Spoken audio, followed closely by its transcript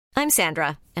I'm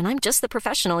Sandra, and I'm just the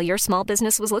professional your small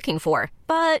business was looking for.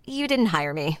 But you didn't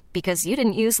hire me because you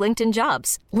didn't use LinkedIn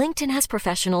Jobs. LinkedIn has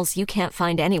professionals you can't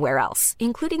find anywhere else,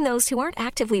 including those who aren't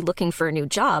actively looking for a new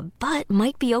job, but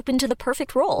might be open to the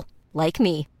perfect role, like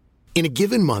me. In a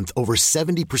given month, over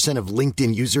 70% of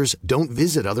LinkedIn users don't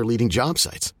visit other leading job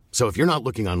sites. So if you're not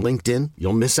looking on LinkedIn,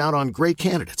 you'll miss out on great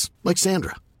candidates like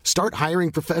Sandra. Start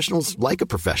hiring professionals like a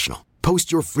professional.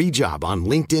 Post your free job on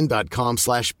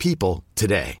linkedin.com/people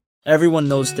today. Everyone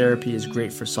knows therapy is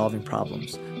great for solving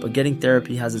problems, but getting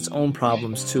therapy has its own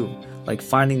problems too, like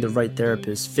finding the right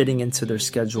therapist, fitting into their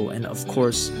schedule, and of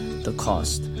course, the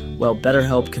cost. Well,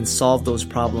 BetterHelp can solve those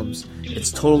problems. It's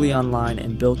totally online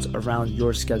and built around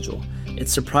your schedule.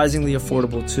 It's surprisingly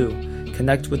affordable too.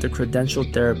 Connect with a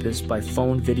credentialed therapist by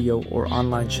phone, video, or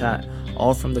online chat,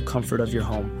 all from the comfort of your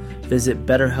home. Visit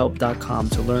BetterHelp.com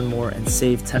to learn more and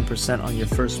save 10% on your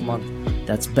first month.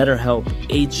 That's BetterHelp,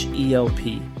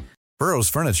 H-E-L-P. Burrow's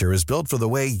furniture is built for the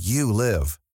way you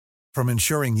live. From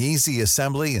ensuring easy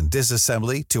assembly and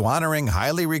disassembly to honoring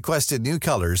highly requested new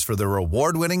colors for their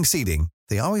award-winning seating,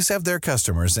 they always have their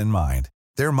customers in mind.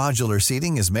 Their modular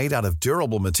seating is made out of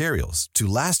durable materials to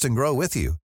last and grow with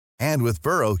you. And with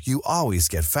Burrow, you always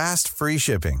get fast, free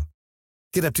shipping.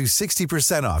 Get up to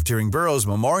 60% off during Burrow's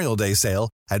Memorial Day sale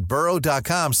at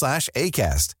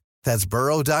burrow.com/ACAST. That's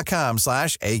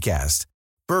burrow.com/ACAST.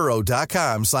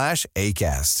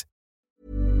 burrow.com/ACAST.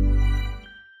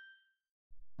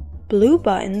 Blue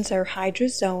buttons are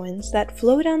hydrozoans that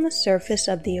float on the surface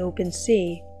of the open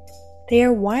sea. They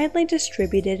are widely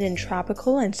distributed in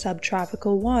tropical and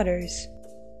subtropical waters.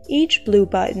 Each blue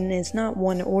button is not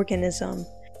one organism.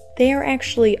 They are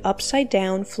actually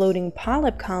upside-down floating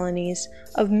polyp colonies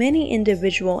of many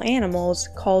individual animals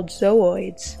called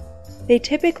zooids. They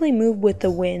typically move with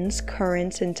the winds,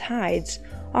 currents, and tides,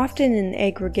 often in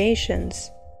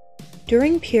aggregations.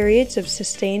 During periods of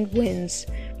sustained winds,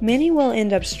 many will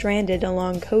end up stranded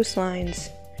along coastlines.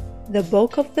 The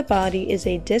bulk of the body is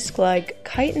a disc-like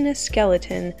chitinous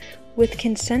skeleton with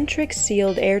concentric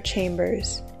sealed air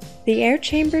chambers. The air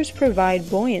chambers provide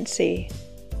buoyancy.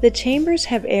 The chambers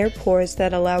have air pores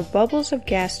that allow bubbles of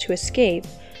gas to escape,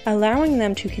 allowing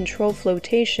them to control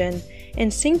flotation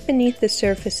and sink beneath the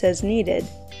surface as needed.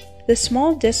 The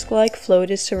small disc-like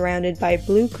float is surrounded by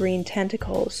blue-green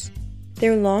tentacles.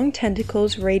 Their long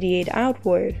tentacles radiate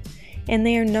outward, and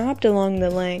they are knobbed along the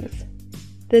length.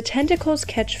 The tentacles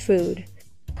catch food.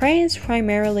 Prey is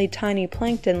primarily tiny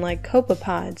plankton like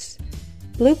copepods.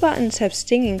 Blue buttons have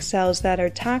stinging cells that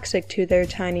are toxic to their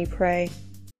tiny prey.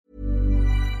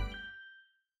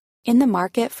 In the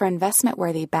market for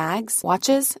investment-worthy bags,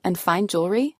 watches, and fine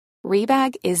jewelry,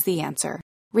 Rebag is the answer.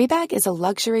 Rebag is a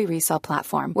luxury resale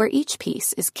platform where each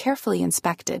piece is carefully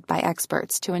inspected by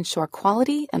experts to ensure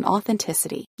quality and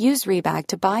authenticity. Use Rebag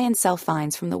to buy and sell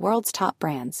finds from the world's top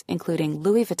brands, including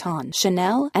Louis Vuitton,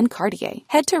 Chanel, and Cartier.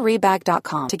 Head to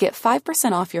Rebag.com to get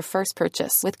 5% off your first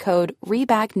purchase with code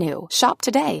REBAGNEW. Shop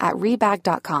today at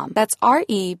Rebag.com. That's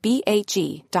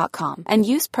REBAG.com. And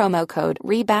use promo code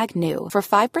REBAGNEW for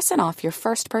 5% off your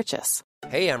first purchase.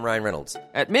 Hey, I'm Ryan Reynolds.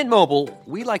 At Mint Mobile,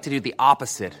 we like to do the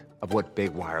opposite of what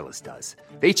Big Wireless does.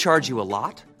 They charge you a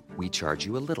lot, we charge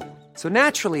you a little. So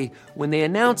naturally, when they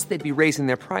announced they'd be raising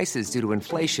their prices due to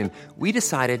inflation, we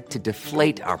decided to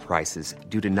deflate our prices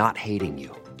due to not hating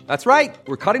you. That's right.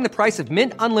 We're cutting the price of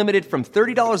Mint Unlimited from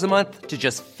 $30 a month to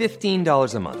just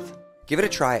 $15 a month. Give it a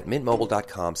try at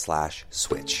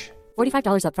mintmobile.com/switch.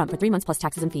 $45 up front for 3 months plus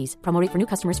taxes and fees. Promo rate for new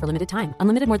customers for limited time.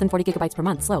 Unlimited more than 40 gigabytes per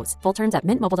month slows. Full terms at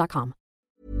mintmobile.com.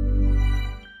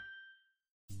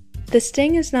 The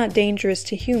sting is not dangerous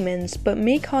to humans, but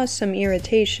may cause some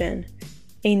irritation.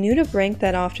 A nudibranch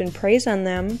that often preys on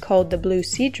them, called the blue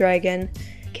sea dragon,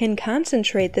 can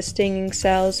concentrate the stinging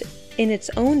cells in its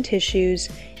own tissues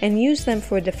and use them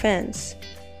for defense.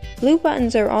 Blue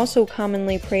buttons are also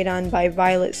commonly preyed on by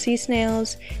violet sea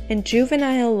snails and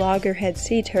juvenile loggerhead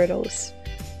sea turtles.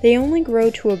 They only grow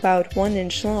to about 1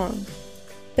 inch long.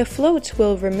 The floats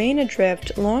will remain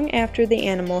adrift long after the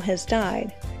animal has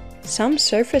died. Some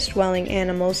surface-dwelling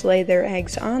animals lay their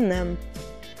eggs on them.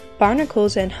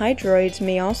 Barnacles and hydroids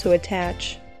may also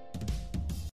attach.